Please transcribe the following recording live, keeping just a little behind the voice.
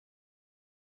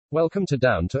Welcome to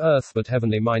Down to Earth but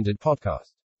Heavenly Minded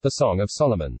podcast. The Song of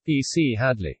Solomon. E.C.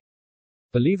 Hadley.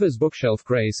 Believer's Bookshelf.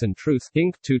 Grace and Truth,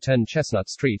 Inc., 210 Chestnut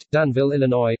Street, Danville,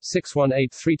 Illinois,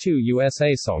 61832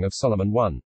 USA. Song of Solomon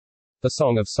 1. The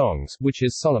Song of Songs, which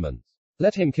is Solomon's.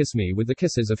 Let him kiss me with the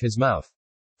kisses of his mouth.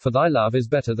 For thy love is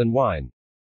better than wine.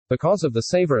 Because of the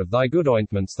savor of thy good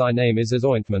ointments, thy name is as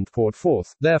ointment poured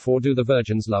forth, therefore do the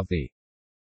virgins love thee.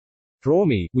 Draw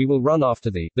me, we will run after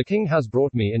thee. The king has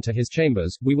brought me into his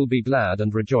chambers. We will be glad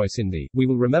and rejoice in thee. We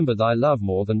will remember thy love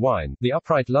more than wine. The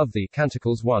upright love thee.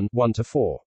 Canticles 1,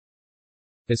 1-4.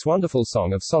 This wonderful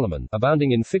Song of Solomon,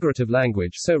 abounding in figurative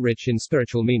language so rich in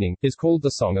spiritual meaning, is called the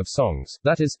Song of Songs.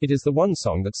 That is, it is the one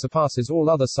song that surpasses all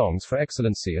other songs for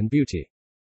excellency and beauty.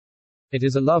 It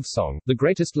is a love song, the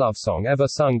greatest love song ever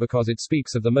sung, because it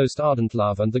speaks of the most ardent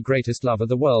love and the greatest lover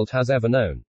the world has ever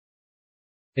known.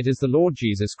 It is the Lord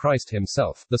Jesus Christ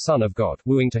himself, the Son of God,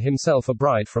 wooing to himself a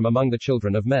bride from among the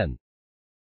children of men.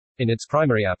 In its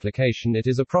primary application, it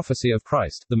is a prophecy of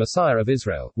Christ, the Messiah of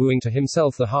Israel, wooing to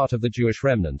himself the heart of the Jewish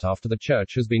remnant after the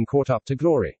church has been caught up to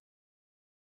glory.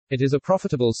 It is a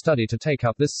profitable study to take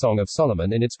up this Song of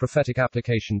Solomon in its prophetic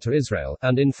application to Israel,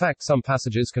 and in fact some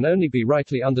passages can only be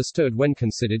rightly understood when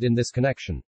considered in this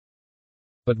connection.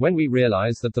 But when we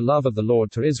realize that the love of the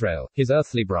Lord to Israel, his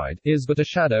earthly bride, is but a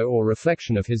shadow or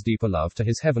reflection of his deeper love to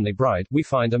his heavenly bride, we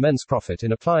find immense profit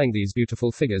in applying these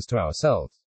beautiful figures to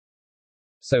ourselves.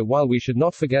 So while we should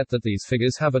not forget that these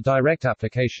figures have a direct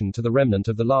application to the remnant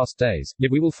of the last days,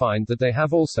 yet we will find that they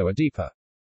have also a deeper,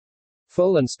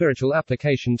 full and spiritual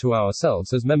application to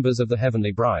ourselves as members of the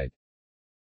heavenly bride.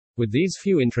 With these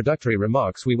few introductory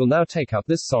remarks, we will now take up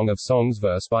this Song of Songs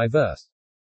verse by verse.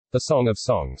 The Song of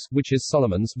Songs, which is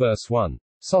Solomon's. Verse 1.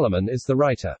 Solomon is the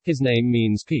writer. His name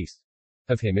means peace.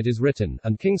 Of him it is written,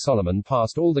 and King Solomon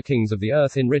passed all the kings of the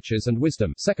earth in riches and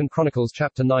wisdom. 2 Chronicles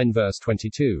chapter 9 verse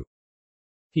 22.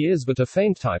 He is but a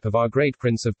faint type of our great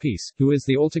Prince of Peace, who is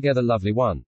the altogether lovely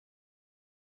one.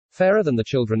 Fairer than the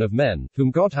children of men,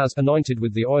 whom God has anointed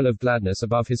with the oil of gladness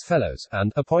above his fellows,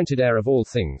 and appointed heir of all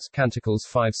things. Canticles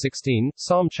 5:16,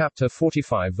 Psalm chapter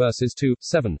 45 verses 2,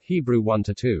 7, Hebrew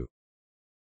 1-2.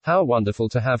 How wonderful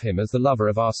to have him as the lover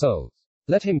of our souls.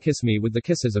 Let him kiss me with the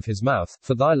kisses of his mouth,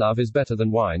 for thy love is better than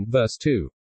wine. Verse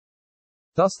 2.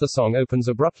 Thus the song opens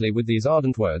abruptly with these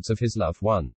ardent words of his love.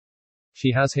 1.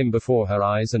 She has him before her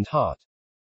eyes and heart.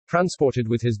 Transported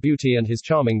with his beauty and his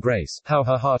charming grace, how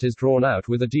her heart is drawn out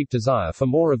with a deep desire for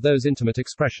more of those intimate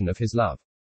expression of his love.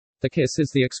 The kiss is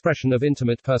the expression of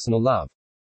intimate personal love.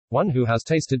 One who has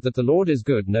tasted that the Lord is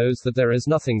good knows that there is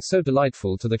nothing so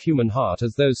delightful to the human heart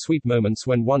as those sweet moments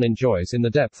when one enjoys in the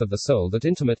depth of the soul that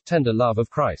intimate, tender love of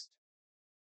Christ.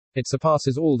 It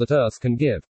surpasses all that earth can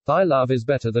give. Thy love is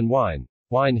better than wine.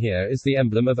 Wine here is the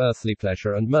emblem of earthly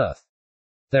pleasure and mirth.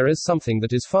 There is something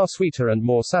that is far sweeter and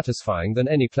more satisfying than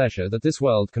any pleasure that this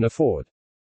world can afford.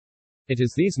 It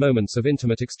is these moments of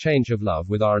intimate exchange of love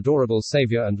with our adorable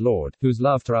Savior and Lord, whose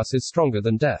love to us is stronger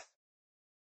than death.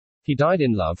 He died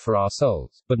in love for our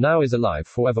souls, but now is alive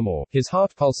forevermore, his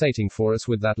heart pulsating for us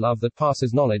with that love that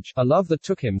passes knowledge, a love that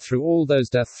took him through all those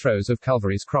death throes of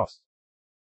Calvary's cross,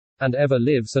 and ever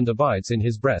lives and abides in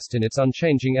his breast in its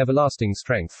unchanging everlasting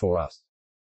strength for us.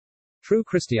 True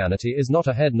Christianity is not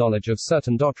a head knowledge of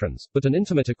certain doctrines, but an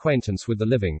intimate acquaintance with the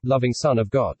living, loving Son of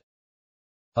God.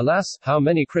 Alas, how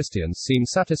many Christians seem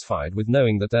satisfied with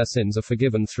knowing that their sins are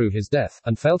forgiven through his death,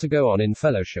 and fail to go on in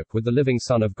fellowship with the living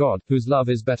Son of God, whose love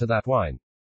is better than wine.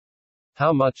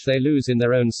 How much they lose in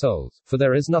their own souls, for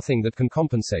there is nothing that can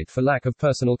compensate for lack of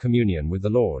personal communion with the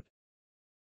Lord.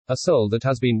 A soul that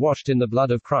has been washed in the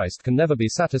blood of Christ can never be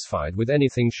satisfied with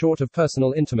anything short of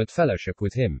personal intimate fellowship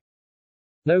with him.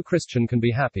 No Christian can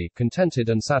be happy, contented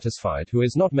and satisfied who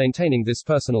is not maintaining this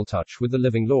personal touch with the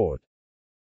living Lord.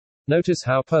 Notice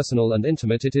how personal and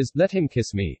intimate it is. Let him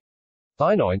kiss me.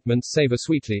 Thine ointments savor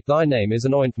sweetly, thy name is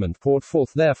an ointment poured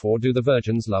forth, therefore do the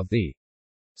virgins love thee.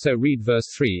 So read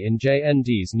verse 3 in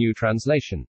JND's New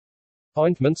Translation.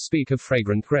 Ointments speak of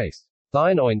fragrant grace.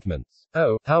 Thine ointments.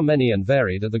 Oh, how many and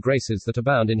varied are the graces that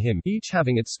abound in him, each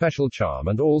having its special charm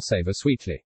and all savor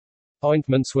sweetly.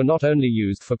 Ointments were not only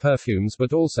used for perfumes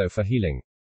but also for healing.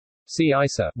 See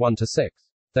Isa 1-6.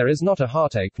 There is not a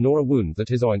heartache nor a wound that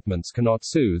his ointments cannot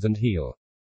soothe and heal.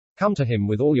 Come to him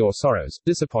with all your sorrows,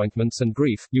 disappointments and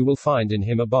grief, you will find in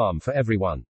him a balm for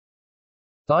everyone.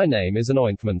 Thy name is an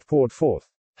ointment poured forth.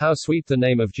 How sweet the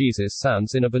name of Jesus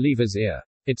sounds in a believer's ear.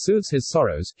 It soothes his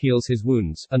sorrows, heals his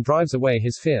wounds, and drives away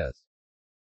his fears.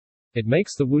 It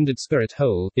makes the wounded spirit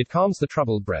whole, it calms the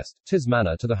troubled breast, 'tis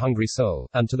manna to the hungry soul,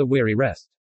 and to the weary rest.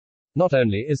 Not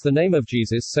only is the name of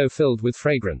Jesus so filled with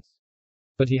fragrance,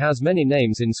 But he has many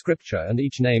names in Scripture, and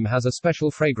each name has a special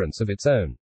fragrance of its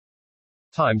own.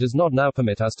 Time does not now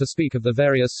permit us to speak of the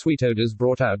various sweet odors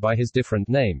brought out by his different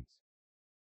names.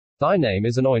 Thy name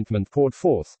is an ointment poured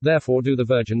forth, therefore do the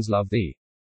virgins love thee.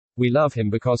 We love him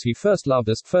because he first loved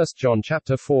us. 1 John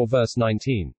chapter 4 verse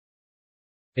 19.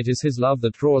 It is his love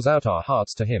that draws out our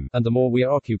hearts to him, and the more we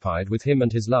are occupied with him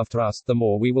and his love to us, the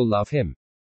more we will love him.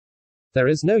 There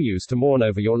is no use to mourn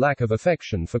over your lack of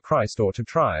affection for Christ or to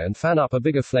try and fan up a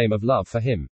bigger flame of love for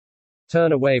him.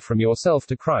 Turn away from yourself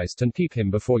to Christ and keep him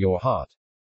before your heart.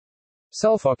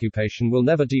 Self-occupation will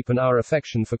never deepen our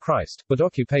affection for Christ, but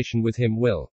occupation with him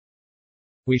will.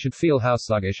 We should feel how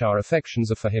sluggish our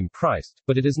affections are for him, Christ,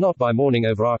 but it is not by mourning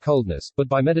over our coldness, but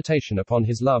by meditation upon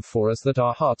his love for us that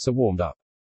our hearts are warmed up.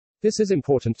 This is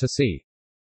important to see.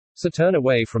 So turn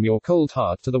away from your cold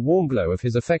heart to the warm glow of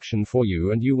his affection for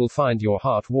you, and you will find your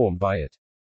heart warmed by it.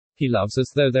 He loves us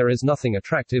though there is nothing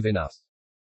attractive in us.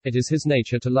 It is his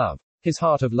nature to love. His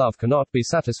heart of love cannot be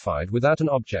satisfied without an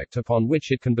object upon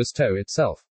which it can bestow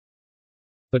itself.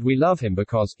 But we love him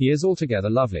because he is altogether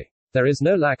lovely. There is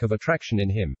no lack of attraction in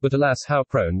him, but alas, how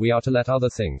prone we are to let other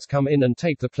things come in and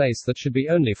take the place that should be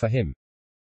only for him.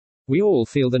 We all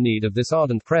feel the need of this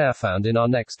ardent prayer found in our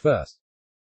next verse.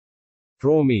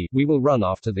 Draw me, we will run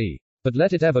after thee. But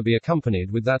let it ever be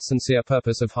accompanied with that sincere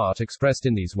purpose of heart expressed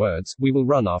in these words, we will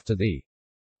run after thee.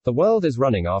 The world is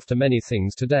running after many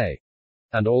things today.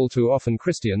 And all too often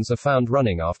Christians are found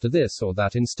running after this or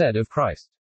that instead of Christ.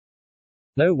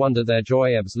 No wonder their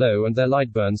joy ebbs low and their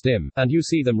light burns dim, and you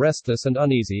see them restless and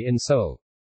uneasy in soul.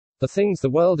 The things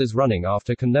the world is running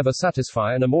after can never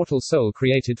satisfy an immortal soul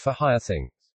created for higher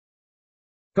things.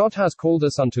 God has called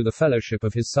us unto the fellowship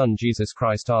of his Son Jesus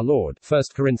Christ our Lord, 1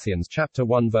 Corinthians chapter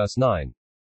 1 verse 9.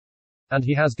 And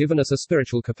he has given us a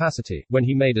spiritual capacity, when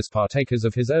he made us partakers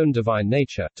of his own divine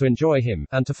nature, to enjoy him,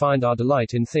 and to find our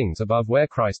delight in things above where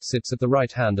Christ sits at the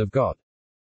right hand of God.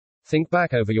 Think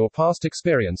back over your past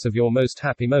experience of your most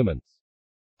happy moments.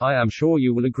 I am sure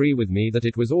you will agree with me that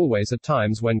it was always at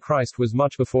times when Christ was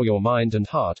much before your mind and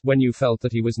heart, when you felt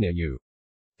that he was near you.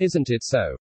 Isn't it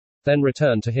so? Then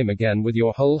return to him again with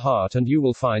your whole heart and you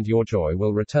will find your joy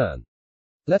will return.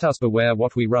 Let us beware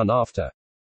what we run after.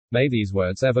 May these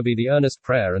words ever be the earnest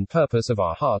prayer and purpose of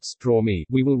our hearts. Draw me,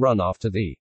 we will run after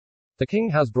thee. The King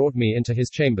has brought me into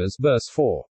his chambers. Verse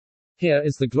 4. Here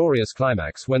is the glorious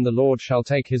climax when the Lord shall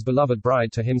take his beloved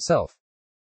bride to himself.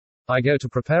 I go to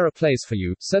prepare a place for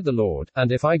you, said the Lord,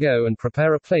 and if I go and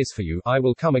prepare a place for you, I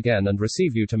will come again and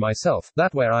receive you to myself,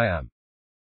 that where I am,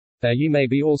 there ye may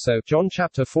be also. John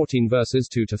chapter 14 verses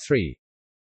 2-3.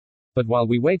 But while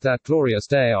we wait that glorious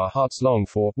day our hearts long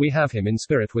for, we have him in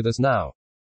spirit with us now.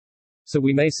 So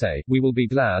we may say, we will be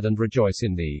glad and rejoice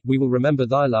in thee, we will remember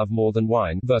thy love more than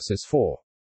wine. Verses 4.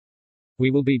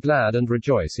 We will be glad and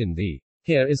rejoice in thee.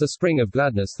 Here is a spring of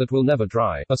gladness that will never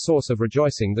dry, a source of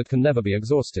rejoicing that can never be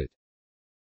exhausted.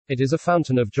 It is a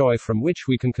fountain of joy from which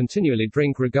we can continually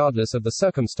drink regardless of the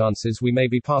circumstances we may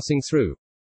be passing through.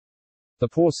 The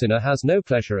poor sinner has no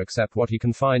pleasure except what he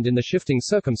can find in the shifting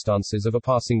circumstances of a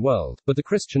passing world, but the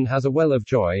Christian has a well of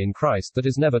joy in Christ that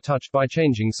is never touched by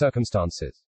changing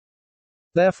circumstances.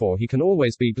 Therefore he can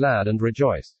always be glad and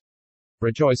rejoice.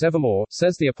 Rejoice evermore,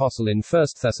 says the apostle in 1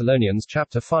 Thessalonians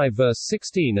chapter 5 verse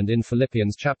 16 and in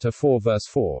Philippians chapter 4 verse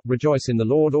 4, rejoice in the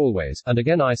Lord always, and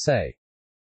again I say,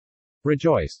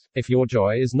 rejoice. If your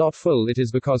joy is not full, it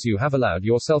is because you have allowed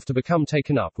yourself to become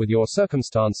taken up with your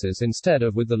circumstances instead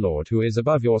of with the Lord who is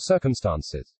above your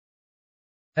circumstances,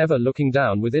 ever looking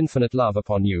down with infinite love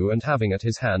upon you and having at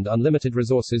his hand unlimited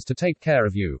resources to take care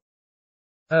of you.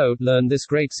 Oh, learn this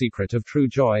great secret of true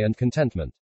joy and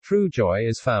contentment. True joy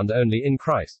is found only in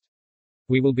Christ.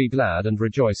 We will be glad and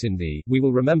rejoice in thee, we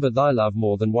will remember thy love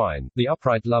more than wine, the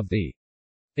upright love thee.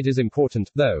 It is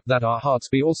important, though, that our hearts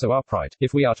be also upright,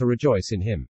 if we are to rejoice in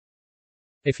him.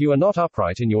 If you are not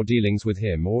upright in your dealings with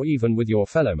him or even with your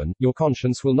fellowmen, your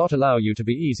conscience will not allow you to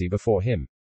be easy before him.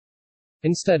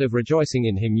 Instead of rejoicing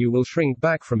in him, you will shrink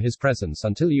back from his presence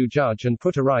until you judge and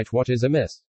put aright what is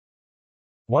amiss.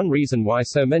 One reason why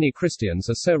so many Christians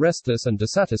are so restless and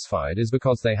dissatisfied is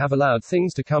because they have allowed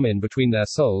things to come in between their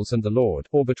souls and the Lord,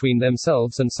 or between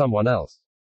themselves and someone else,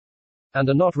 and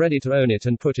are not ready to own it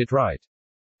and put it right.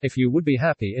 If you would be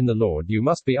happy in the Lord, you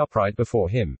must be upright before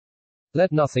him.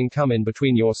 Let nothing come in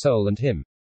between your soul and him.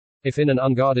 If in an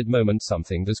unguarded moment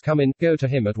something does come in, go to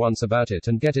him at once about it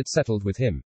and get it settled with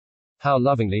him. How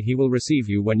lovingly he will receive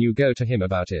you when you go to him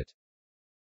about it.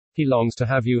 He longs to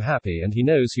have you happy and he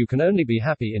knows you can only be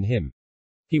happy in him.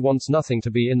 He wants nothing to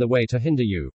be in the way to hinder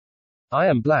you. I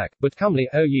am black, but comely,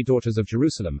 O ye daughters of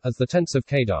Jerusalem, as the tents of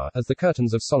Kedar, as the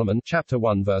curtains of Solomon. Chapter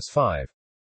 1 verse 5.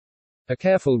 A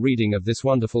careful reading of this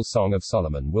wonderful Song of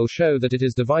Solomon will show that it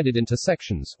is divided into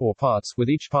sections, or parts, with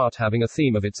each part having a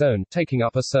theme of its own, taking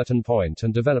up a certain point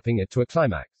and developing it to a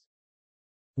climax,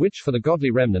 which for the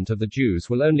godly remnant of the Jews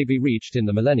will only be reached in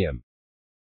the millennium.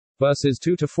 Verses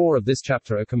 2 to 4 of this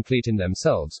chapter are complete in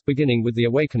themselves, beginning with the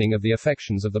awakening of the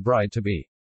affections of the bride-to-be,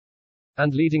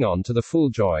 and leading on to the full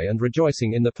joy and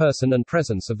rejoicing in the person and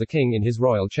presence of the king in his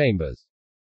royal chambers.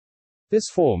 This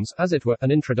forms, as it were,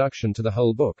 an introduction to the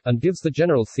whole book, and gives the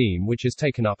general theme which is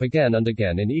taken up again and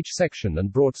again in each section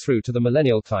and brought through to the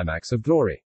millennial climax of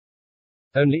glory,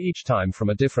 only each time from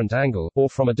a different angle, or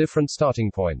from a different starting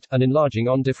point, and enlarging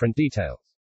on different details.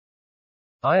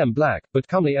 I am black, but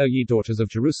comely, O ye daughters of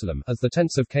Jerusalem, as the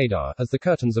tents of Kedar, as the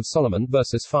curtains of Solomon.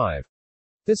 Verses 5.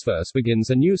 This verse begins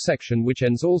a new section which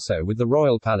ends also with the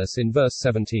royal palace in verse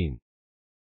 17.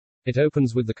 It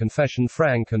opens with the confession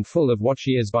frank and full of what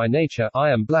she is by nature,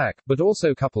 I am black, but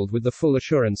also coupled with the full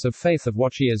assurance of faith of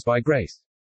what she is by grace.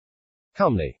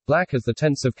 Comely, black as the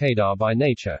tents of Kedar by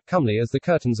nature, comely as the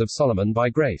curtains of Solomon by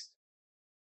grace.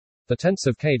 The tents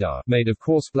of Kedar, made of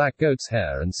coarse black goat's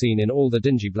hair and seen in all the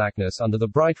dingy blackness under the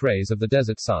bright rays of the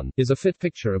desert sun, is a fit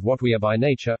picture of what we are by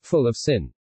nature, full of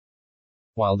sin.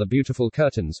 While the beautiful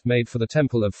curtains, made for the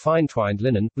temple of fine twined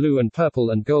linen, blue and purple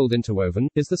and gold interwoven,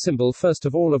 is the symbol first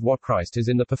of all of what Christ is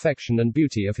in the perfection and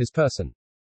beauty of his person,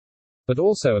 but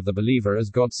also of the believer as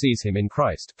God sees him in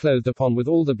Christ, clothed upon with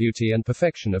all the beauty and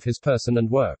perfection of his person and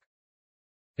work.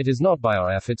 It is not by our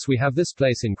efforts we have this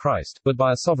place in Christ, but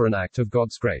by a sovereign act of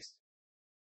God's grace.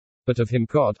 But of him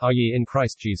God are ye in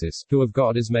Christ Jesus, who of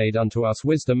God is made unto us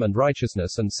wisdom and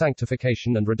righteousness and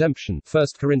sanctification and redemption. 1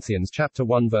 Corinthians chapter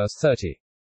 1 verse 30.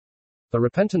 The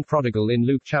repentant prodigal in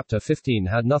Luke chapter 15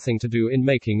 had nothing to do in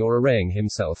making or arraying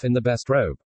himself in the best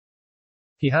robe.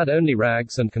 He had only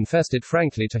rags and confessed it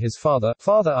frankly to his father,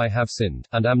 Father, I have sinned,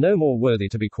 and am no more worthy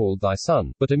to be called thy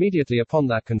son. But immediately upon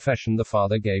that confession the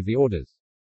father gave the orders.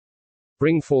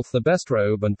 Bring forth the best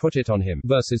robe and put it on him.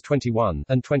 Verses 21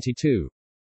 and 22.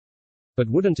 But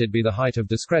wouldn't it be the height of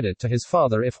discredit to his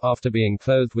father if, after being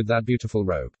clothed with that beautiful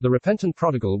robe, the repentant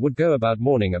prodigal would go about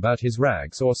mourning about his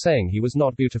rags or saying he was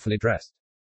not beautifully dressed?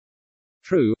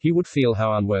 True, he would feel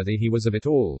how unworthy he was of it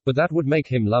all, but that would make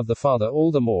him love the Father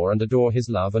all the more and adore his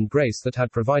love and grace that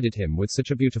had provided him with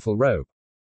such a beautiful robe.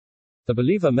 The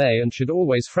believer may and should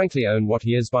always frankly own what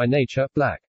he is by nature,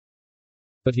 black.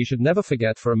 But he should never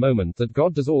forget for a moment that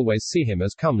God does always see him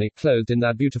as comely, clothed in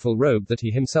that beautiful robe that he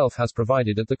himself has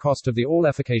provided at the cost of the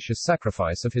all-efficacious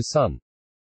sacrifice of his Son.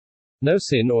 No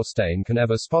sin or stain can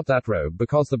ever spot that robe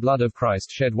because the blood of Christ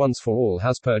shed once for all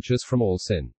has purged us from all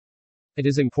sin. It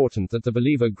is important that the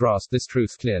believer grasp this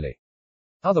truth clearly.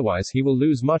 Otherwise he will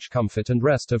lose much comfort and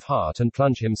rest of heart and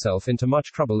plunge himself into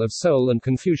much trouble of soul and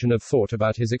confusion of thought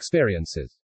about his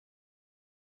experiences.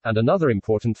 And another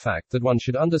important fact that one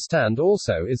should understand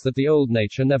also is that the old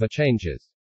nature never changes.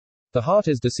 The heart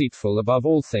is deceitful above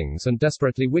all things and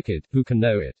desperately wicked, who can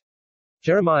know it?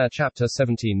 Jeremiah chapter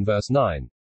 17 verse 9.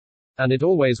 And it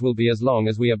always will be as long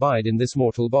as we abide in this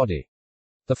mortal body.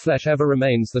 The flesh ever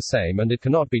remains the same and it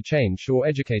cannot be changed or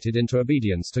educated into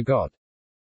obedience to God.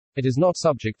 It is not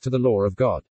subject to the law of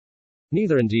God.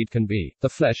 Neither indeed can be. The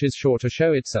flesh is sure to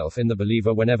show itself in the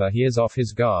believer whenever he is off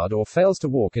his guard or fails to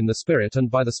walk in the Spirit and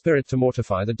by the Spirit to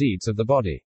mortify the deeds of the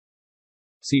body.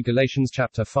 See Galatians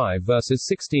chapter 5 verses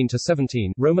 16 to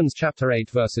 17, Romans chapter 8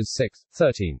 verses 6,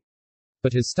 13.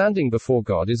 But his standing before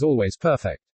God is always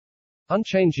perfect,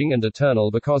 unchanging and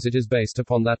eternal because it is based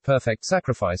upon that perfect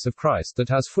sacrifice of Christ that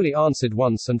has fully answered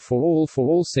once and for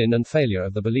all sin and failure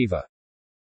of the believer.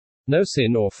 No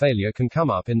sin or failure can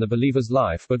come up in the believer's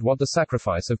life but what the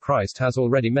sacrifice of Christ has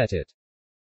already met it.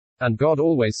 And God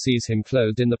always sees him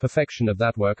clothed in the perfection of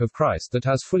that work of Christ that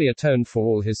has fully atoned for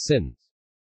all his sins.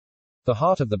 The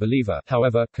heart of the believer,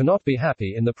 however, cannot be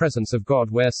happy in the presence of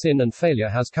God where sin and failure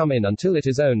has come in until it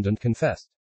is owned and confessed.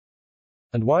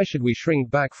 And why should we shrink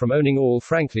back from owning all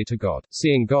frankly to God,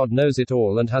 seeing God knows it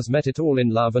all and has met it all in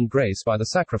love and grace by the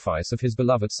sacrifice of his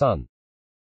beloved Son?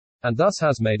 And thus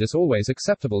has made us always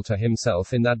acceptable to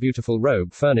himself in that beautiful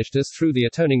robe furnished us through the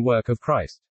atoning work of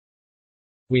Christ.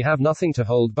 We have nothing to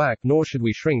hold back, nor should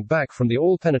we shrink back from the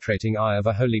all-penetrating eye of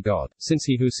a holy God, since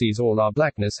he who sees all our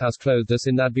blackness has clothed us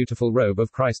in that beautiful robe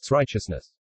of Christ's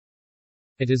righteousness.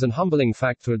 It is an humbling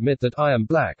fact to admit that I am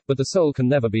black, but the soul can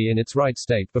never be in its right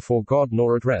state before God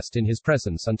nor at rest in his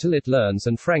presence until it learns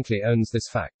and frankly owns this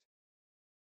fact.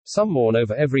 Some mourn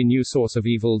over every new source of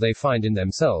evil they find in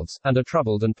themselves, and are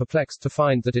troubled and perplexed to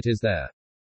find that it is there.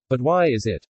 But why is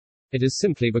it? It is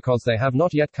simply because they have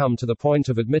not yet come to the point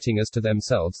of admitting as to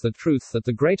themselves the truth that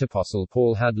the great apostle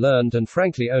Paul had learned and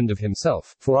frankly owned of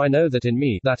himself, for I know that in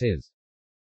me, that is,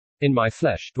 In my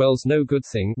flesh dwells no good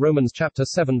thing. Romans chapter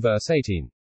 7 verse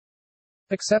 18.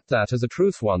 Accept that as a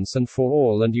truth once and for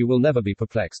all, and you will never be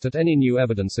perplexed at any new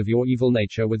evidence of your evil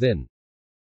nature within.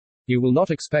 You will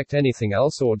not expect anything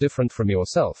else or different from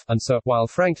yourself, and so, while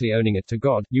frankly owning it to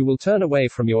God, you will turn away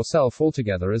from yourself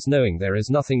altogether as knowing there is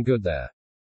nothing good there.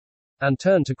 And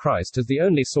turn to Christ as the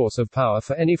only source of power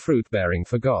for any fruit bearing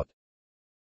for God.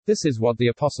 This is what the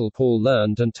Apostle Paul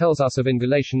learned and tells us of in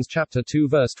Galatians chapter 2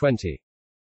 verse 20.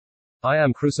 I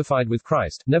am crucified with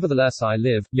Christ, nevertheless I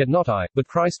live, yet not I, but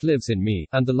Christ lives in me,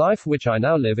 and the life which I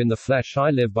now live in the flesh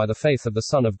I live by the faith of the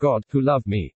Son of God, who loved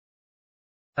me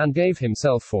and gave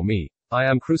himself for me. I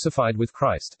am crucified with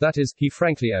Christ, that is, he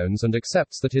frankly owns and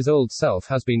accepts that his old self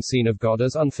has been seen of God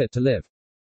as unfit to live,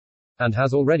 and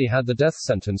has already had the death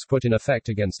sentence put in effect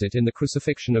against it in the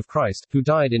crucifixion of Christ, who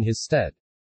died in his stead.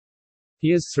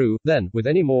 He is through, then, with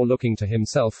any more looking to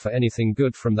himself for anything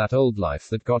good from that old life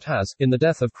that God has, in the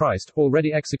death of Christ,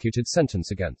 already executed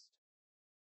sentence against.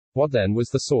 What then was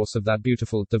the source of that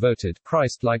beautiful, devoted,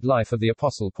 Christ-like life of the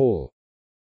Apostle Paul?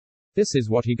 This is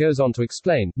what he goes on to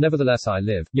explain, nevertheless I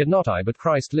live, yet not I but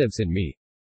Christ lives in me.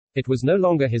 It was no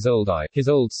longer his old I, his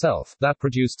old self, that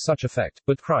produced such effect,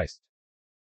 but Christ,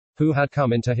 who had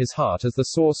come into his heart as the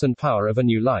source and power of a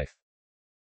new life.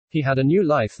 He had a new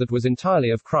life that was entirely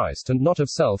of Christ and not of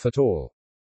self at all.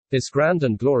 This grand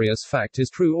and glorious fact is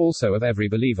true also of every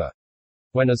believer.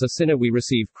 When as a sinner we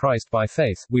received Christ by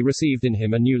faith, we received in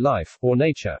him a new life, or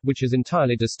nature, which is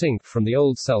entirely distinct from the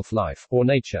old self-life, or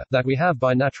nature, that we have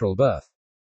by natural birth.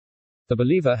 The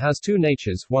believer has two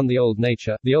natures, one the old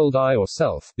nature, the old I or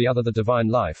self, the other the divine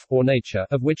life, or nature,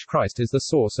 of which Christ is the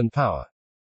source and power.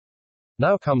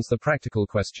 Now comes the practical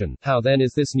question, how then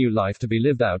is this new life to be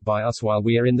lived out by us while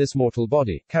we are in this mortal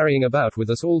body, carrying about with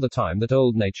us all the time that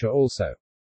old nature also?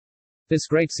 This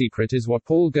great secret is what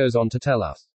Paul goes on to tell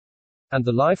us. And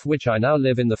the life which I now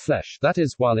live in the flesh, that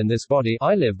is, while in this body,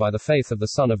 I live by the faith of the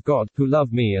Son of God, who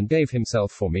loved me and gave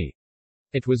himself for me.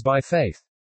 It was by faith.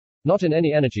 Not in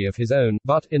any energy of his own,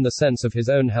 but, in the sense of his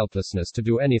own helplessness to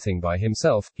do anything by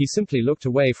himself, he simply looked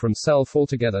away from self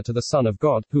altogether to the Son of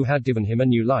God, who had given him a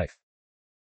new life.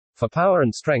 For power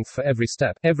and strength for every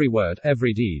step, every word,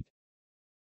 every deed.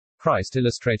 Christ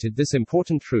illustrated this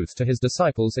important truth to his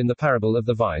disciples in the parable of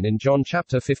the vine in John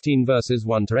chapter 15 verses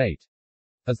 1 to 8.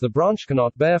 As the branch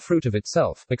cannot bear fruit of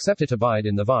itself, except it abide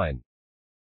in the vine,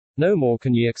 no more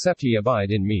can ye except ye abide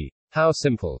in me. How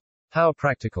simple. How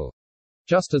practical.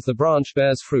 Just as the branch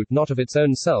bears fruit not of its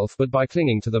own self but by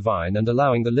clinging to the vine and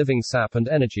allowing the living sap and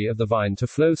energy of the vine to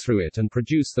flow through it and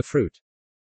produce the fruit,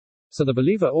 so the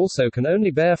believer also can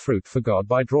only bear fruit for God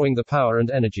by drawing the power and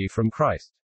energy from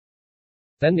Christ.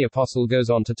 Then the apostle goes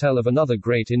on to tell of another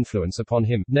great influence upon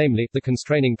him, namely, the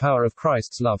constraining power of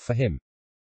Christ's love for him.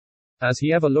 As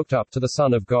he ever looked up to the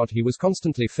Son of God, he was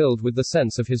constantly filled with the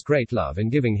sense of his great love in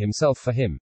giving himself for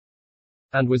him,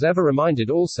 and was ever reminded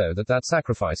also that that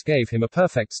sacrifice gave him a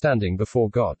perfect standing before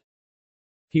God.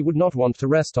 He would not want to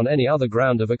rest on any other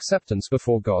ground of acceptance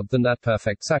before God than that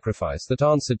perfect sacrifice that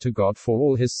answered to God for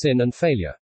all his sin and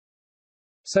failure.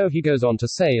 So he goes on to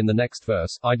say in the next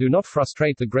verse, I do not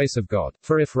frustrate the grace of God,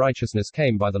 for if righteousness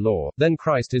came by the law, then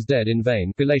Christ is dead in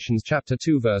vain. Galatians chapter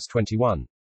 2 verse 21.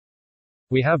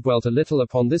 We have dwelt a little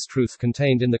upon this truth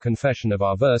contained in the confession of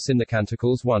our verse in the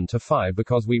Canticles 1-5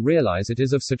 because we realize it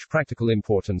is of such practical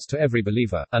importance to every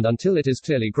believer, and until it is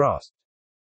clearly grasped,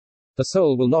 the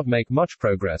soul will not make much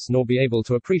progress nor be able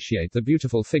to appreciate the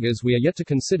beautiful figures we are yet to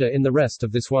consider in the rest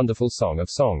of this wonderful Song of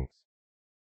Songs.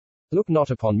 Look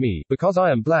not upon me, because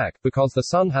I am black, because the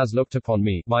sun has looked upon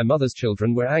me. My mother's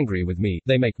children were angry with me,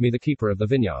 they make me the keeper of the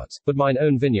vineyards, but mine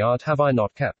own vineyard have I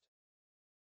not kept.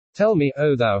 Tell me,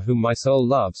 O thou whom my soul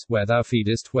loves, where thou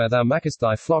feedest, where thou makest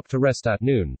thy flock to rest at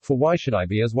noon, for why should I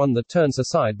be as one that turns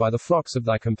aside by the flocks of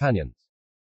thy companions?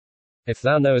 If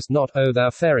thou knowest not, O thou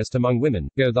fairest among women,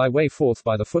 go thy way forth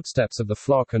by the footsteps of the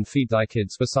flock and feed thy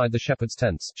kids beside the shepherd's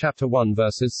tents. Chapter 1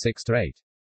 verses 6-8.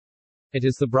 It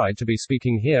is the bride to be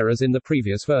speaking here as in the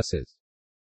previous verses.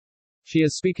 She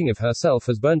is speaking of herself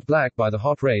as burnt black by the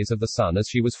hot rays of the sun as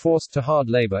she was forced to hard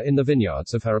labor in the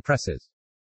vineyards of her oppressors.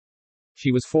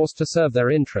 She was forced to serve their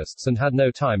interests and had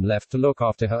no time left to look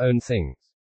after her own things.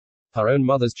 Her own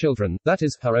mother's children, that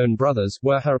is, her own brothers,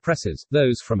 were her oppressors,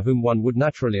 those from whom one would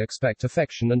naturally expect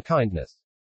affection and kindness.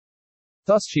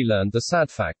 Thus she learned the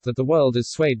sad fact that the world is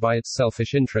swayed by its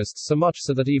selfish interests so much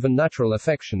so that even natural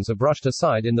affections are brushed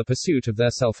aside in the pursuit of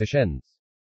their selfish ends.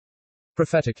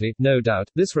 Prophetically, no doubt,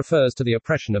 this refers to the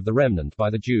oppression of the remnant by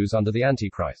the Jews under the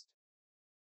Antichrist.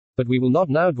 But we will not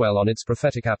now dwell on its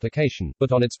prophetic application,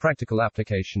 but on its practical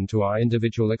application to our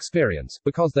individual experience,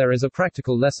 because there is a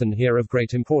practical lesson here of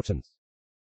great importance.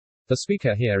 The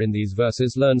speaker here in these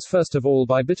verses learns first of all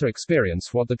by bitter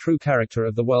experience what the true character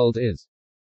of the world is.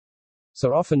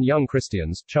 So often young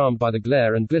Christians, charmed by the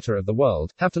glare and glitter of the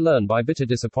world, have to learn by bitter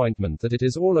disappointment that it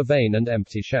is all a vain and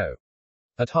empty show.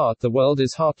 At heart, the world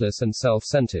is heartless and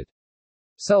self-centered.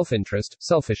 Self-interest,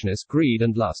 selfishness, greed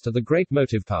and lust are the great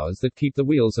motive powers that keep the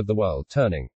wheels of the world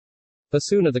turning. The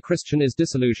sooner the Christian is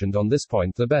disillusioned on this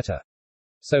point, the better.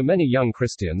 So many young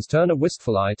Christians turn a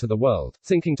wistful eye to the world,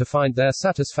 thinking to find there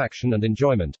satisfaction and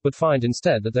enjoyment, but find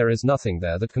instead that there is nothing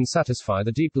there that can satisfy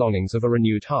the deep longings of a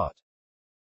renewed heart.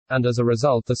 And as a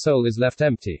result, the soul is left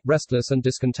empty, restless and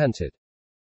discontented.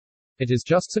 It is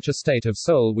just such a state of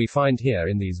soul we find here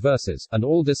in these verses, and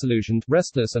all disillusioned,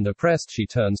 restless and oppressed, she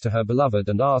turns to her beloved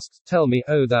and asks, "Tell me,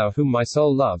 O thou whom my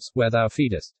soul loves, where thou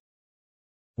feedest,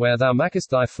 where thou makest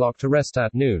thy flock to rest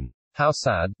at noon." How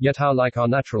sad, yet how like our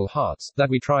natural hearts, that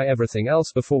we try everything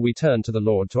else before we turn to the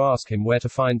Lord to ask Him where to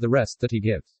find the rest that He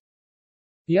gives.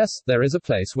 Yes, there is a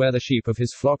place where the sheep of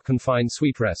His flock can find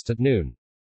sweet rest at noon.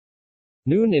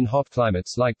 Noon in hot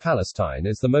climates like Palestine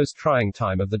is the most trying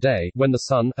time of the day, when the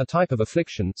sun, a type of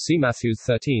affliction, see Matthew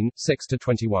 13,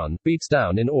 6-21, beats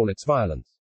down in all its violence.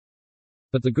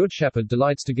 But the Good Shepherd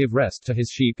delights to give rest to his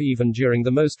sheep even during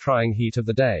the most trying heat of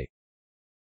the day.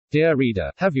 Dear reader,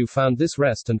 have you found this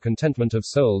rest and contentment of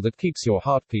soul that keeps your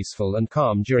heart peaceful and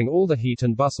calm during all the heat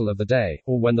and bustle of the day,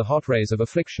 or when the hot rays of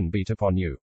affliction beat upon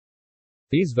you?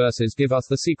 These verses give us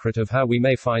the secret of how we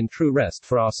may find true rest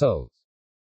for our souls.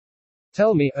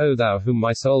 Tell me, O thou whom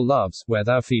my soul loves, where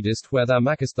thou feedest, where thou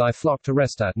makest thy flock to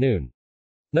rest at noon.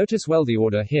 Notice well the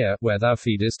order here, where thou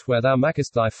feedest, where thou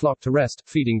makest thy flock to rest.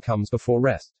 Feeding comes before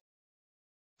rest.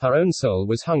 Her own soul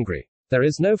was hungry. There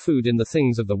is no food in the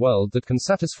things of the world that can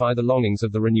satisfy the longings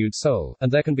of the renewed soul,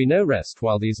 and there can be no rest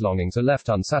while these longings are left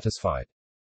unsatisfied.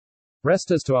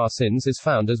 Rest as to our sins is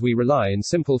found as we rely in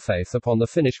simple faith upon the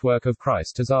finished work of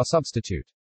Christ as our substitute.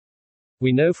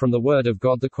 We know from the Word of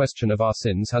God the question of our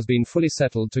sins has been fully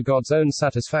settled to God's own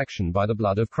satisfaction by the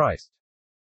blood of Christ.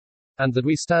 And that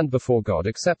we stand before God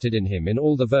accepted in Him in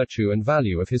all the virtue and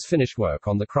value of His finished work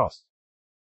on the cross.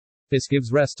 This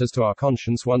gives rest as to our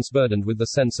conscience once burdened with the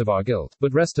sense of our guilt,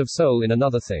 but rest of soul in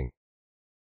another thing.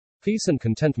 Peace and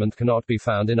contentment cannot be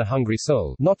found in a hungry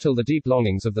soul, not till the deep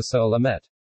longings of the soul are met.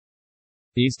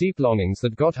 These deep longings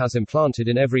that God has implanted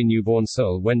in every newborn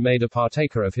soul when made a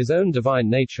partaker of His own divine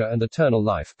nature and eternal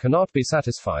life, cannot be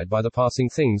satisfied by the passing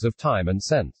things of time and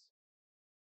sense.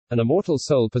 An immortal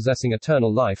soul possessing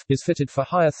eternal life is fitted for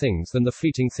higher things than the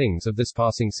fleeting things of this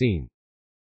passing scene.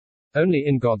 Only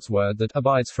in God's Word that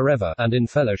abides forever, and in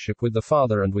fellowship with the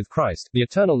Father and with Christ, the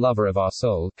eternal lover of our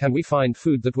soul, can we find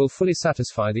food that will fully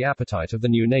satisfy the appetite of the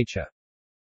new nature.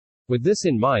 With this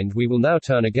in mind, we will now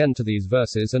turn again to these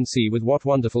verses and see with what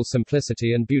wonderful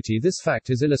simplicity and beauty this fact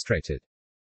is illustrated.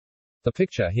 The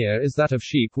picture here is that of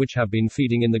sheep which have been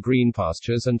feeding in the green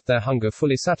pastures and, their hunger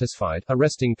fully satisfied, are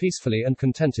resting peacefully and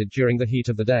contented during the heat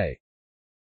of the day.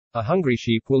 A hungry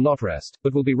sheep will not rest,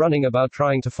 but will be running about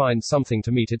trying to find something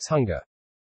to meet its hunger.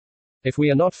 If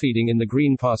we are not feeding in the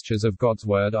green pastures of God's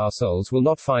Word, our souls will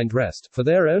not find rest, for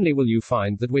there only will you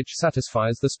find that which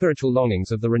satisfies the spiritual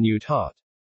longings of the renewed heart.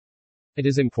 It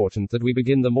is important that we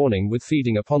begin the morning with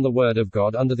feeding upon the Word of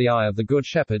God under the eye of the Good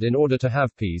Shepherd in order to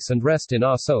have peace and rest in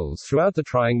our souls throughout the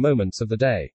trying moments of the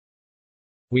day.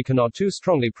 We cannot too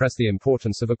strongly press the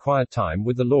importance of a quiet time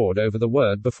with the Lord over the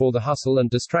Word before the hustle and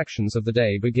distractions of the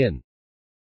day begin.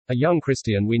 A young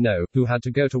Christian we know, who had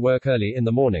to go to work early in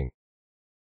the morning,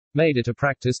 made it a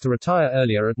practice to retire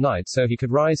earlier at night so he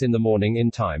could rise in the morning in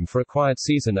time for a quiet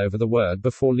season over the Word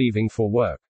before leaving for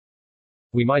work.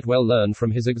 We might well learn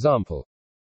from his example.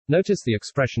 Notice the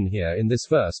expression here in this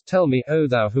verse, "Tell me, O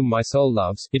thou whom my soul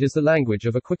loves." It is the language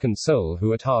of a quickened soul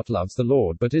who at heart loves the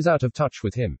Lord but is out of touch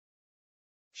with Him.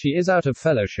 She is out of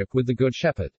fellowship with the Good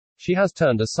Shepherd. She has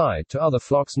turned aside to other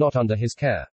flocks not under His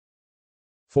care.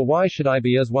 For why should I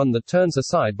be as one that turns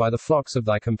aside by the flocks of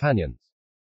thy companions?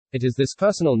 It is this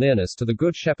personal nearness to the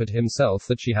Good Shepherd Himself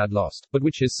that she had lost, but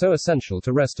which is so essential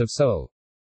to rest of soul.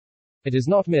 It is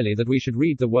not merely that we should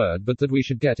read the Word, but that we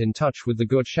should get in touch with the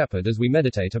Good Shepherd as we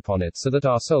meditate upon it so that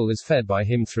our soul is fed by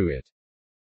Him through it.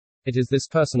 It is this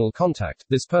personal contact,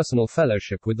 this personal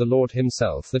fellowship with the Lord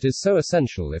Himself that is so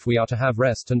essential if we are to have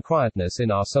rest and quietness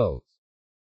in our souls.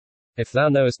 If thou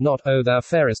knowest not, O thou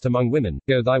fairest among women,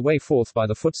 go thy way forth by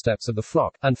the footsteps of the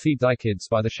flock, and feed thy kids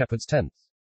by the shepherd's tents.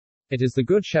 It is the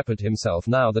Good Shepherd Himself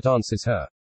now that answers her.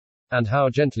 And how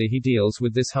gently He deals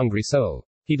with this hungry soul.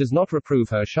 He does not reprove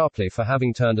her sharply for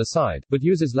having turned aside, but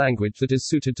uses language that is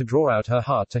suited to draw out her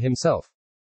heart to himself.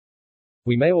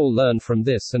 We may all learn from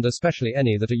this, and especially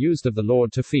any that are used of the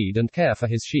Lord to feed and care for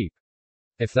his sheep.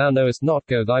 If thou knowest not,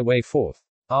 go thy way forth.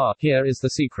 Ah, here is the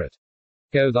secret.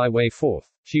 Go thy way forth.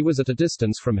 She was at a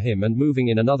distance from him and moving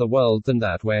in another world than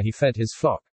that where he fed his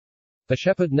flock. The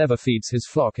shepherd never feeds his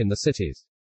flock in the cities.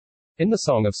 In the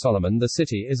Song of Solomon, the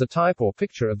city is a type or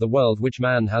picture of the world which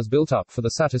man has built up for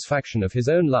the satisfaction of his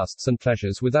own lusts and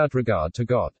pleasures without regard to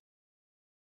God.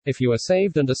 If you are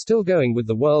saved and are still going with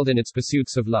the world in its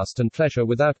pursuits of lust and pleasure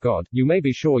without God, you may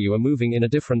be sure you are moving in a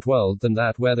different world than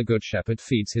that where the good shepherd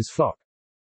feeds his flock.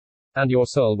 And your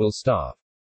soul will starve.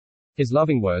 His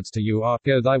loving words to you are,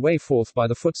 go thy way forth by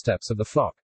the footsteps of the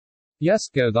flock. Yes,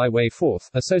 go thy way forth,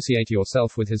 associate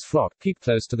yourself with his flock, keep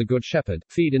close to the good shepherd,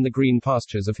 feed in the green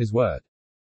pastures of his word.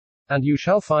 And you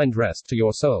shall find rest to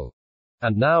your soul.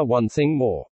 And now one thing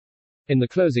more. In the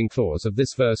closing clause of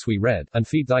this verse we read, and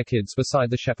feed thy kids beside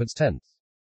the shepherd's tents.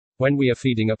 When we are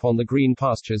feeding upon the green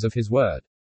pastures of his word,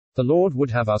 the Lord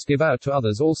would have us give out to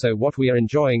others also what we are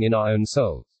enjoying in our own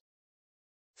souls.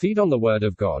 Feed on the word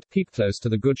of God, keep close to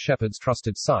the good shepherd's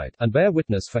trusted side, and bear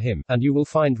witness for him, and you will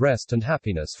find rest and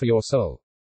happiness for your soul.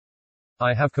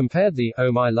 I have compared thee,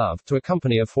 O my love, to a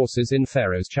company of horses in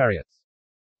Pharaoh's chariots.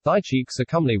 Thy cheeks are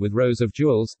comely with rows of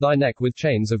jewels, thy neck with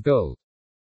chains of gold.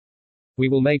 We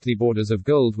will make thee borders of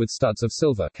gold with studs of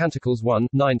silver. Canticles 1,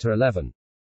 9-11.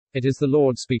 It is the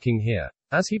Lord speaking here.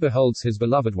 As he beholds his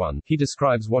beloved one, he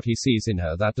describes what he sees in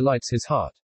her that delights his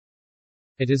heart.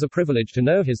 It is a privilege to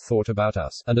know his thought about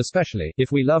us, and especially,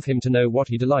 if we love him, to know what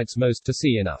he delights most to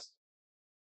see in us.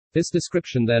 This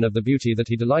description then of the beauty that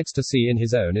he delights to see in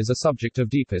his own is a subject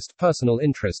of deepest, personal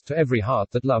interest to every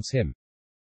heart that loves him.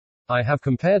 I have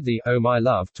compared thee, O my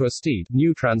love, to a steed,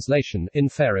 New Translation, in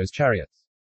Pharaoh's chariots.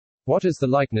 What is the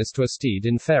likeness to a steed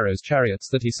in Pharaoh's chariots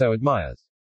that he so admires?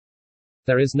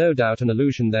 There is no doubt an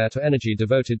allusion there to energy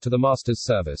devoted to the master's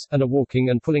service, and a walking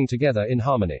and pulling together in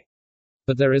harmony.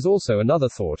 But there is also another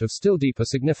thought of still deeper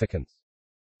significance.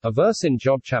 A verse in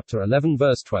Job chapter 11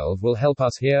 verse 12 will help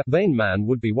us here. Vain man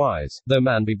would be wise, though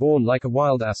man be born like a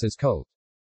wild ass's colt.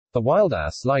 The wild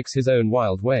ass likes his own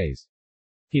wild ways.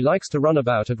 He likes to run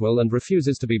about at will and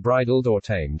refuses to be bridled or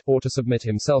tamed, or to submit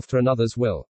himself to another's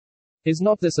will. Is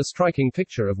not this a striking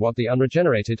picture of what the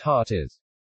unregenerated heart is?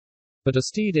 But a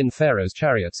steed in Pharaoh's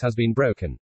chariots has been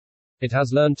broken. It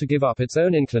has learned to give up its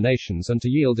own inclinations and to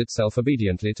yield itself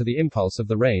obediently to the impulse of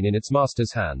the rein in its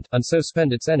master's hand, and so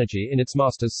spend its energy in its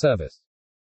master's service.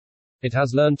 It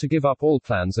has learned to give up all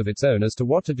plans of its own as to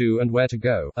what to do and where to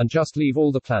go, and just leave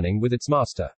all the planning with its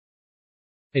master.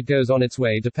 It goes on its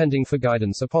way depending for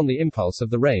guidance upon the impulse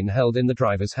of the rein held in the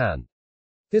driver's hand.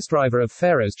 This driver of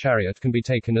Pharaoh's chariot can be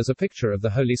taken as a picture of the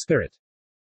Holy Spirit.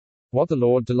 What the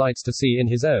Lord delights to see in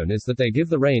his own is that they give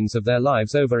the reins of their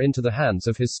lives over into the hands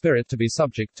of his Spirit to be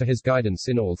subject to his guidance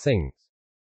in all things.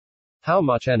 How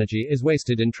much energy is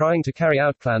wasted in trying to carry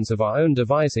out plans of our own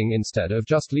devising instead of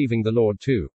just leaving the Lord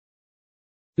to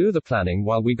do the planning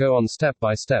while we go on step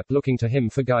by step looking to him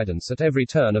for guidance at every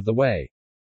turn of the way.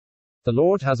 The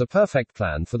Lord has a perfect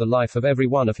plan for the life of every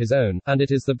one of his own, and it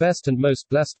is the best and most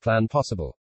blessed plan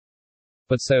possible.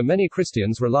 But so many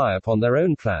Christians rely upon their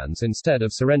own plans instead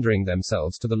of surrendering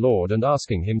themselves to the Lord and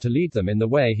asking him to lead them in the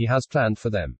way he has planned for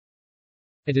them.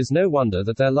 It is no wonder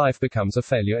that their life becomes a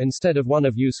failure instead of one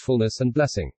of usefulness and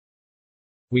blessing.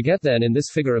 We get then in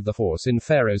this figure of the horse in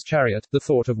Pharaoh's chariot, the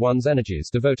thought of one's energies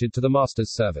devoted to the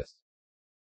master's service.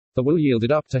 The will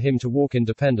yielded up to him to walk in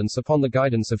dependence upon the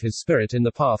guidance of his Spirit in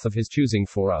the path of his choosing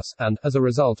for us, and, as a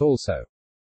result also,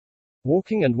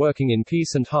 walking and working in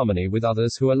peace and harmony with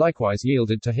others who are likewise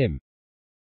yielded to him.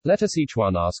 Let us each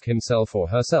one ask himself or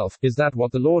herself, is that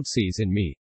what the Lord sees in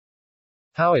me?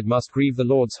 How it must grieve the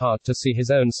Lord's heart to see his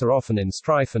own so often in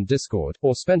strife and discord,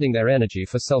 or spending their energy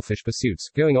for selfish pursuits,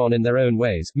 going on in their own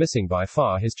ways, missing by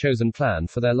far his chosen plan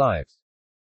for their lives.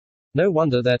 No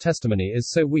wonder their testimony is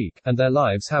so weak, and their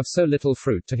lives have so little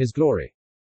fruit to his glory.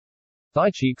 Thy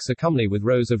cheeks are comely with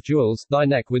rows of jewels, thy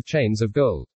neck with chains of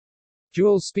gold.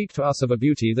 Jewels speak to us of a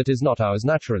beauty that is not ours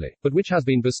naturally, but which has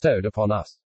been bestowed upon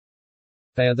us.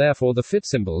 They are therefore the fit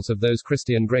symbols of those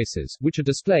Christian graces, which are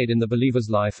displayed in the believer's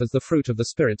life as the fruit of the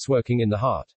Spirit's working in the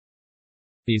heart.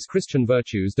 These Christian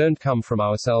virtues don't come from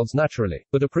ourselves naturally,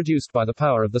 but are produced by the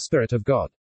power of the Spirit of God.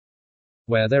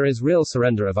 Where there is real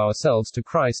surrender of ourselves to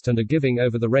Christ and a giving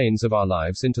over the reins of our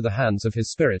lives into the hands of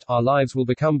his Spirit, our lives will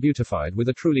become beautified with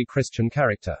a truly Christian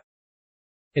character.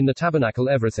 In the tabernacle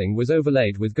everything was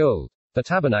overlaid with gold. The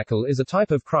tabernacle is a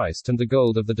type of Christ and the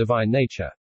gold of the divine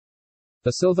nature.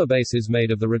 The silver bases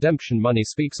made of the redemption money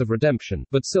speaks of redemption,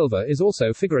 but silver is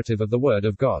also figurative of the word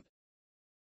of God.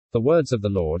 The words of the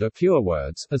Lord are pure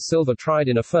words, as silver tried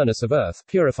in a furnace of earth,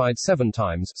 purified 7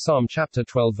 times. Psalm chapter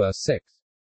 12 verse 6.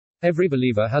 Every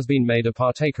believer has been made a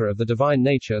partaker of the divine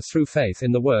nature through faith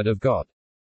in the word of God.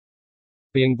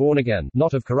 Being born again,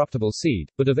 not of corruptible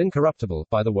seed, but of incorruptible,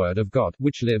 by the word of God,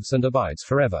 which lives and abides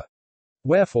forever.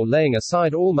 Wherefore laying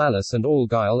aside all malice and all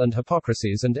guile and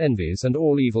hypocrisies and envies and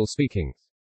all evil speakings.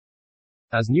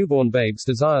 As newborn babes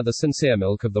desire the sincere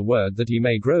milk of the word that ye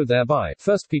may grow thereby.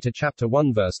 1 Peter chapter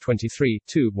 1 verse 23,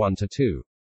 1-2.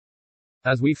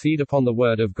 As we feed upon the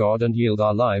word of God and yield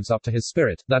our lives up to his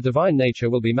Spirit, that divine nature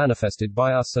will be manifested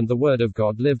by us and the word of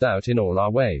God lived out in all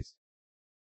our ways.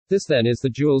 This then is the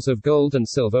jewels of gold and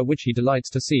silver which he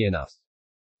delights to see in us.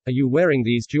 Are you wearing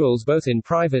these jewels both in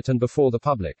private and before the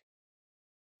public?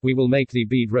 We will make thee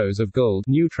bead rows of gold,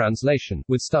 new translation,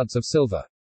 with studs of silver.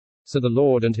 So the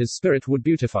Lord and his Spirit would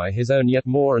beautify his own yet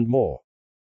more and more.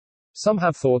 Some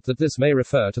have thought that this may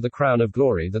refer to the crown of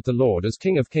glory that the Lord as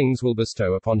King of Kings will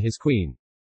bestow upon his queen.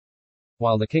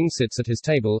 While the king sits at his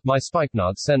table, my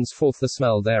spikenard sends forth the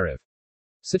smell thereof.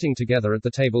 Sitting together at the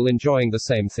table enjoying the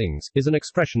same things, is an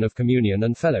expression of communion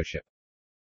and fellowship.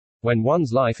 When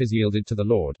one's life is yielded to the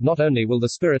Lord, not only will the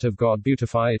Spirit of God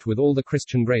beautify it with all the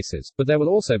Christian graces, but there will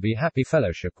also be happy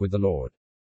fellowship with the Lord.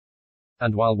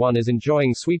 And while one is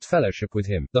enjoying sweet fellowship with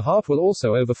him, the heart will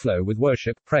also overflow with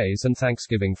worship, praise and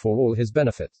thanksgiving for all his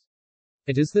benefits.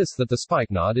 It is this that the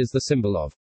spikenard is the symbol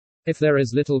of. If there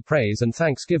is little praise and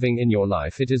thanksgiving in your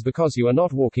life, it is because you are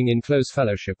not walking in close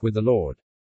fellowship with the Lord.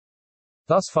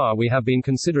 Thus far we have been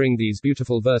considering these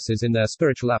beautiful verses in their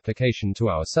spiritual application to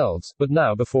ourselves, but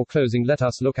now before closing let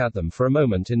us look at them for a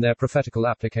moment in their prophetical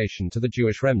application to the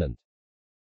Jewish remnant.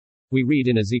 We read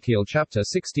in Ezekiel chapter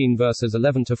 16 verses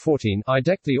 11-14, I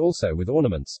decked thee also with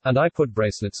ornaments, and I put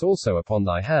bracelets also upon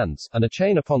thy hands, and a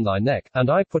chain upon thy neck, and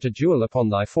I put a jewel upon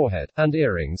thy forehead, and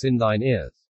earrings in thine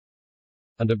ears,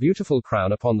 and a beautiful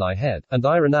crown upon thy head, and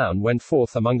thy renown went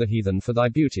forth among the heathen for thy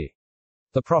beauty.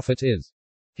 The prophet is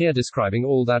here describing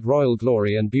all that royal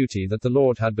glory and beauty that the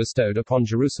Lord had bestowed upon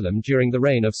Jerusalem during the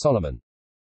reign of Solomon.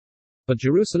 But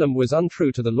Jerusalem was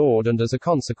untrue to the Lord and as a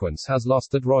consequence has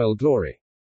lost that royal glory.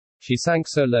 She sank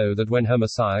so low that when her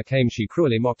Messiah came she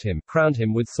cruelly mocked him, crowned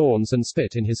him with thorns and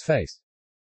spit in his face.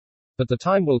 But the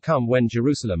time will come when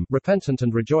Jerusalem, repentant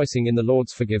and rejoicing in the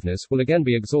Lord's forgiveness, will again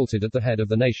be exalted at the head of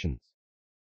the nations.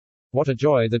 What a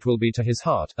joy that will be to his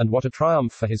heart, and what a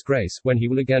triumph for his grace, when he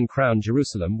will again crown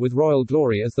Jerusalem with royal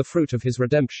glory as the fruit of his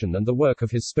redemption and the work of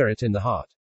his Spirit in the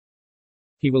heart.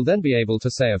 He will then be able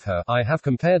to say of her, I have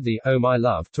compared thee, O my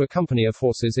love, to a company of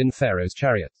horses in Pharaoh's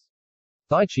chariots.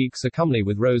 Thy cheeks are comely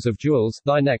with rows of jewels,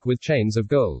 thy neck with chains of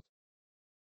gold.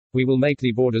 We will make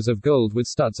thee borders of gold with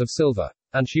studs of silver.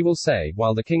 And she will say,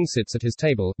 while the king sits at his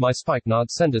table, my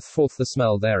spikenard sendeth forth the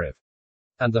smell thereof.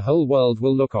 And the whole world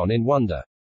will look on in wonder,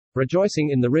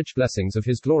 rejoicing in the rich blessings of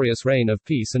his glorious reign of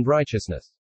peace and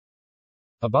righteousness.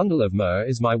 A bundle of myrrh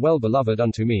is my well-beloved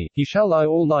unto me, he shall lie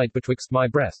all night betwixt my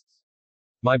breasts.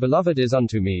 My beloved is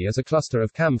unto me as a cluster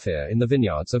of camphire in the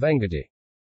vineyards of Engedi.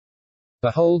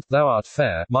 Behold, thou art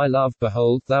fair, my love,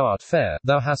 behold, thou art fair,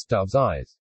 thou hast dove's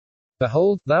eyes.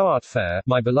 Behold, thou art fair,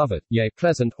 my beloved, yea,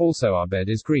 pleasant, also our bed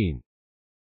is green.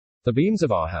 The beams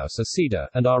of our house are cedar,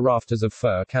 and our rafters of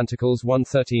fir. Canticles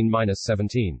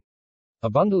 1:13-17. A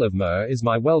bundle of myrrh is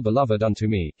my well-beloved unto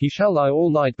me, he shall lie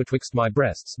all night betwixt my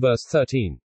breasts. Verse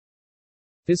 13.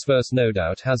 This verse no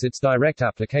doubt has its direct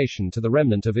application to the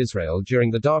remnant of Israel during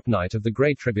the dark night of the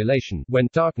Great Tribulation, when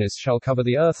darkness shall cover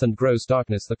the earth and gross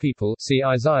darkness the people. See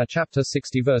Isaiah chapter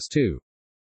 60 verse 2.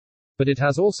 But it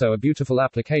has also a beautiful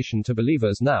application to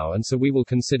believers now, and so we will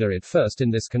consider it first in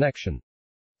this connection.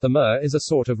 The myrrh is a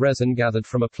sort of resin gathered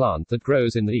from a plant that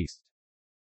grows in the east.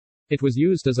 It was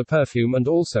used as a perfume and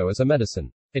also as a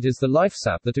medicine. It is the life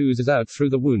sap that oozes out through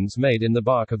the wounds made in the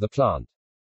bark of the plant.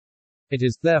 It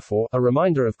is, therefore, a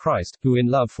reminder of Christ, who in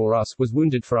love for us, was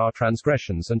wounded for our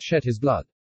transgressions and shed his blood.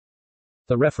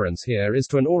 The reference here is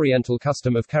to an Oriental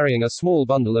custom of carrying a small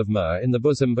bundle of myrrh in the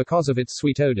bosom because of its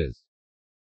sweet odors.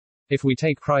 If we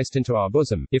take Christ into our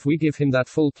bosom, if we give him that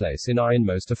full place in our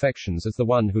inmost affections as the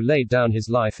one who laid down his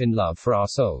life in love for our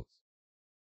souls,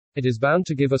 it is bound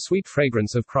to give a sweet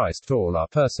fragrance of Christ to all our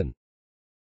person.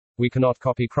 We cannot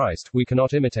copy Christ, we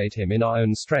cannot imitate him in our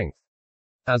own strength.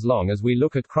 As long as we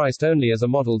look at Christ only as a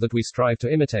model that we strive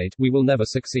to imitate, we will never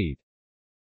succeed.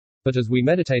 But as we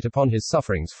meditate upon his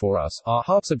sufferings for us, our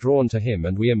hearts are drawn to him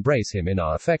and we embrace him in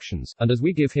our affections, and as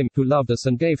we give him, who loved us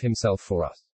and gave himself for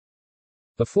us,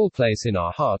 the full place in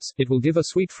our hearts, it will give a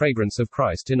sweet fragrance of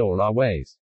Christ in all our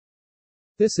ways.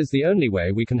 This is the only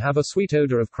way we can have a sweet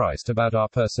odor of Christ about our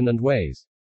person and ways.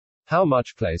 How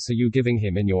much place are you giving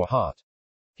him in your heart?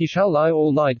 He shall lie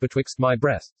all night betwixt my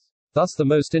breasts. Thus the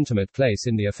most intimate place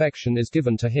in the affection is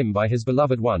given to him by his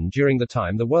beloved one during the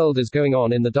time the world is going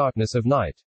on in the darkness of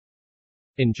night.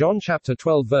 In John chapter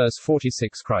 12 verse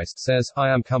 46 Christ says, I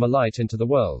am come a light into the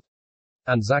world.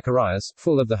 And Zacharias,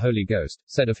 full of the Holy Ghost,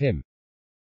 said of him,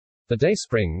 the day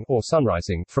spring, or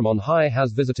sunrising, from on high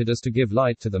has visited us to give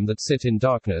light to them that sit in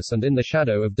darkness and in the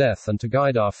shadow of death and to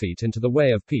guide our feet into the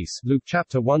way of peace. Luke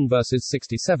chapter 1 verses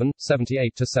 67,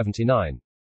 78 to 79.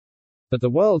 But the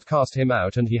world cast him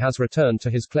out and he has returned to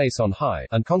his place on high,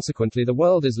 and consequently the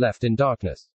world is left in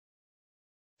darkness.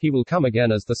 He will come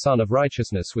again as the Son of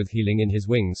Righteousness with healing in his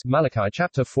wings. Malachi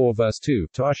chapter 4 verse 2,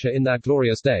 to usher in that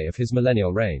glorious day of his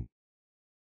millennial reign.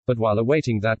 But while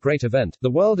awaiting that great event, the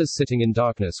world is sitting in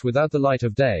darkness without the light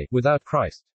of day, without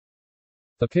Christ.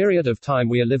 The period of time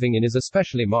we are living in is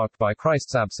especially marked by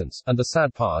Christ's absence, and the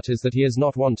sad part is that he is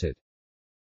not wanted.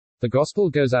 The gospel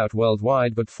goes out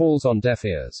worldwide but falls on deaf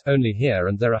ears. Only here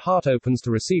and there a heart opens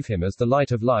to receive him as the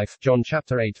light of life. John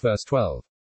chapter 8 verse 12.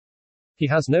 He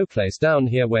has no place down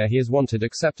here where he is wanted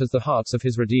except as the hearts of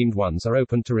his redeemed ones are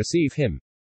opened to receive him.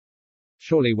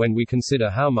 Surely when we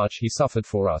consider how much he suffered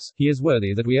for us, he is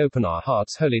worthy that we open our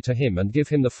hearts wholly to him and give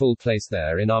him the full place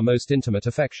there in our most intimate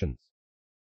affections.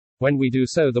 When we do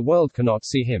so, the world cannot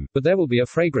see him, but there will be a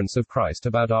fragrance of Christ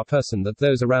about our person that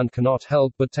those around cannot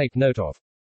help but take note of.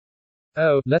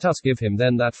 Oh, let us give him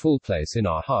then that full place in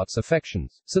our hearts'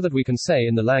 affections, so that we can say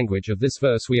in the language of this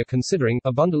verse we are considering,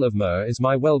 a bundle of myrrh is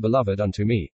my well-beloved unto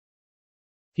me.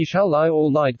 He shall lie all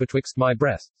night betwixt my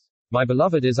breasts. My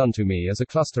beloved is unto me as a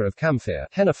cluster of camphor,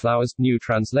 henna flowers, New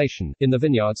Translation, in the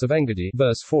vineyards of Engedi,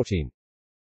 verse 14.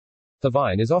 The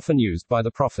vine is often used by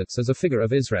the prophets as a figure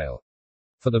of Israel.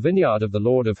 For the vineyard of the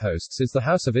Lord of hosts is the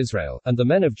house of Israel, and the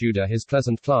men of Judah his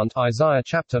pleasant plant. Isaiah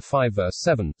chapter 5 verse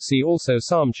 7, see also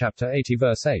Psalm chapter 80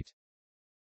 verse 8.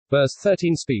 Verse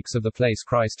 13 speaks of the place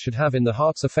Christ should have in the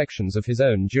heart's affections of his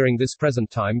own during this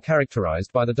present time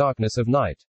characterized by the darkness of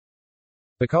night.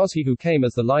 Because he who came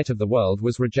as the light of the world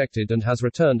was rejected and has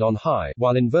returned on high,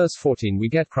 while in verse 14 we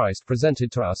get Christ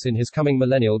presented to us in his coming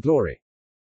millennial glory.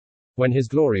 When his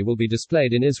glory will be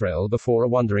displayed in Israel before a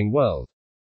wondering world.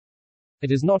 It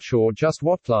is not sure just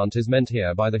what plant is meant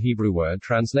here by the Hebrew word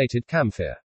translated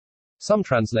camphor. Some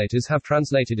translators have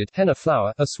translated it henna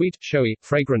flower, a sweet, showy,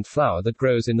 fragrant flower that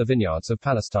grows in the vineyards of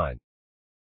Palestine.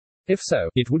 If so,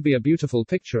 it would be a beautiful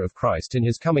picture of Christ in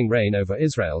his coming reign over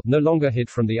Israel, no longer hid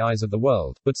from the eyes of the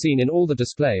world, but seen in all the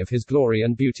display of his glory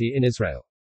and beauty in Israel.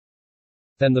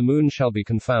 Then the moon shall be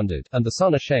confounded, and the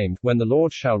sun ashamed, when the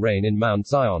Lord shall reign in Mount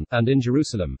Zion, and in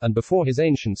Jerusalem, and before his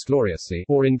ancients gloriously,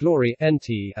 or in glory, and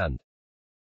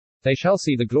they shall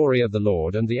see the glory of the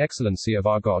Lord and the excellency of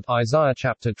our God. Isaiah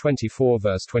chapter 24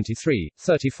 verse 23,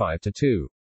 35-2.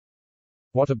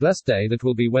 What a blessed day that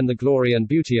will be when the glory and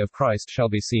beauty of Christ shall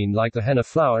be seen like the henna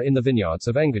flower in the vineyards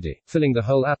of Engedi, filling the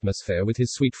whole atmosphere with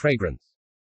his sweet fragrance.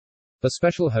 The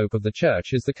special hope of the church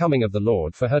is the coming of the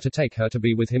Lord for her to take her to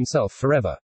be with himself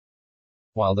forever.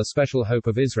 While the special hope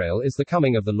of Israel is the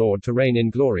coming of the Lord to reign in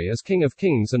glory as King of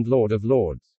kings and Lord of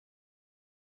lords.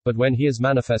 But when he is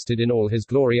manifested in all his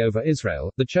glory over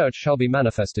Israel, the church shall be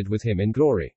manifested with him in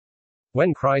glory.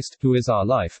 When Christ, who is our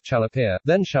life, shall appear,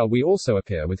 then shall we also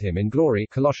appear with him in glory.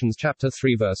 Colossians chapter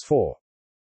 3 verse 4.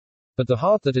 But the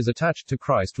heart that is attached to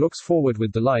Christ looks forward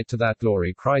with delight to that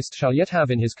glory Christ shall yet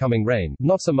have in his coming reign,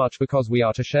 not so much because we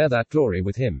are to share that glory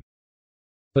with him,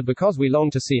 but because we long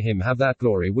to see him have that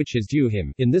glory which is due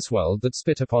him, in this world that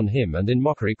spit upon him and in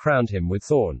mockery crowned him with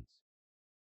thorns.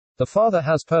 The Father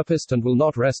has purposed and will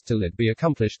not rest till it be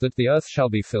accomplished that the earth shall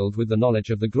be filled with the knowledge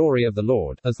of the glory of the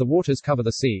Lord, as the waters cover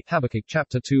the sea. Habakkuk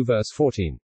chapter 2 verse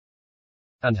 14.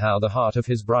 And how the heart of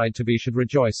his bride-to-be should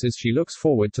rejoice as she looks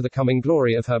forward to the coming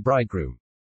glory of her bridegroom.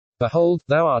 Behold,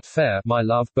 thou art fair, my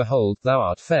love, behold, thou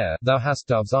art fair, thou hast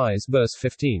dove's eyes. Verse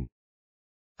 15.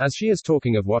 As she is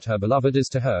talking of what her beloved is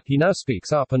to her, he now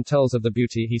speaks up and tells of the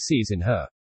beauty he sees in her.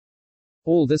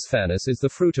 All this fairness is the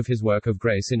fruit of his work of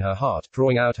grace in her heart,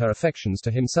 drawing out her affections to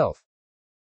himself.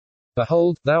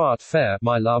 Behold, thou art fair,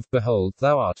 my love, behold,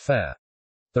 thou art fair.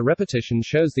 The repetition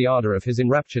shows the ardor of his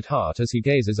enraptured heart as he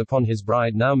gazes upon his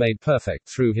bride now made perfect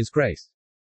through his grace.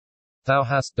 Thou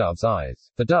hast dove's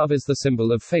eyes. The dove is the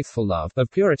symbol of faithful love,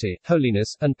 of purity,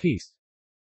 holiness, and peace.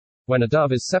 When a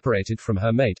dove is separated from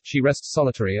her mate, she rests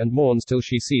solitary and mourns till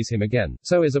she sees him again,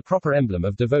 so is a proper emblem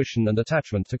of devotion and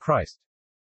attachment to Christ.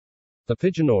 The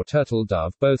pigeon or turtle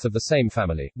dove, both of the same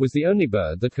family, was the only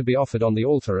bird that could be offered on the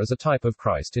altar as a type of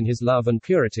Christ in his love and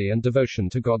purity and devotion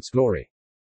to God's glory.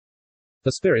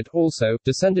 The Spirit also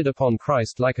descended upon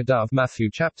Christ like a dove. Matthew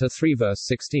chapter 3 verse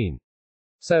 16.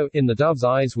 So, in the dove's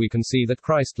eyes we can see that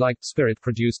Christ-like Spirit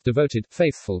produced devoted,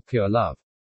 faithful, pure love.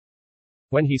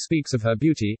 When he speaks of her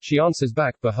beauty, she answers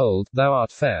back, Behold, thou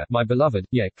art fair, my beloved,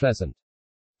 yea, pleasant.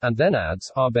 And then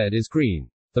adds, Our bed is green.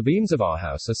 The beams of our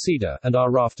house are cedar, and our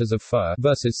rafters of fir.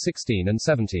 Verses 16 and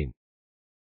 17.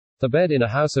 The bed in a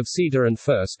house of cedar and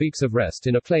fir speaks of rest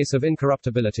in a place of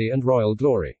incorruptibility and royal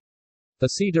glory. The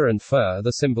cedar and fir are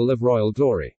the symbol of royal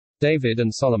glory. David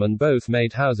and Solomon both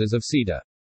made houses of cedar.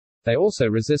 They also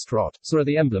resist rot, so are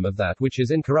the emblem of that which is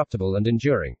incorruptible and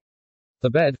enduring. The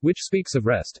bed, which speaks of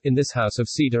rest, in this house of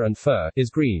cedar and fir,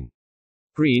 is green.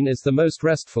 Green is the most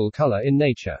restful color in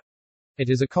nature.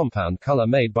 It is a compound color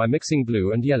made by mixing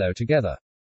blue and yellow together.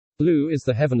 Blue is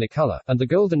the heavenly color, and the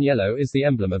golden yellow is the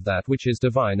emblem of that which is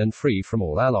divine and free from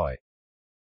all alloy.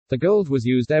 The gold was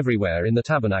used everywhere in the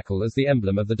tabernacle as the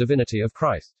emblem of the divinity of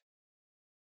Christ.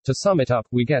 To sum it up,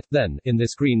 we get, then, in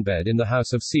this green bed in the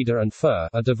house of cedar and fir,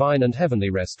 a divine and heavenly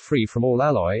rest free from all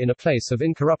alloy in a place of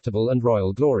incorruptible and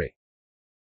royal glory.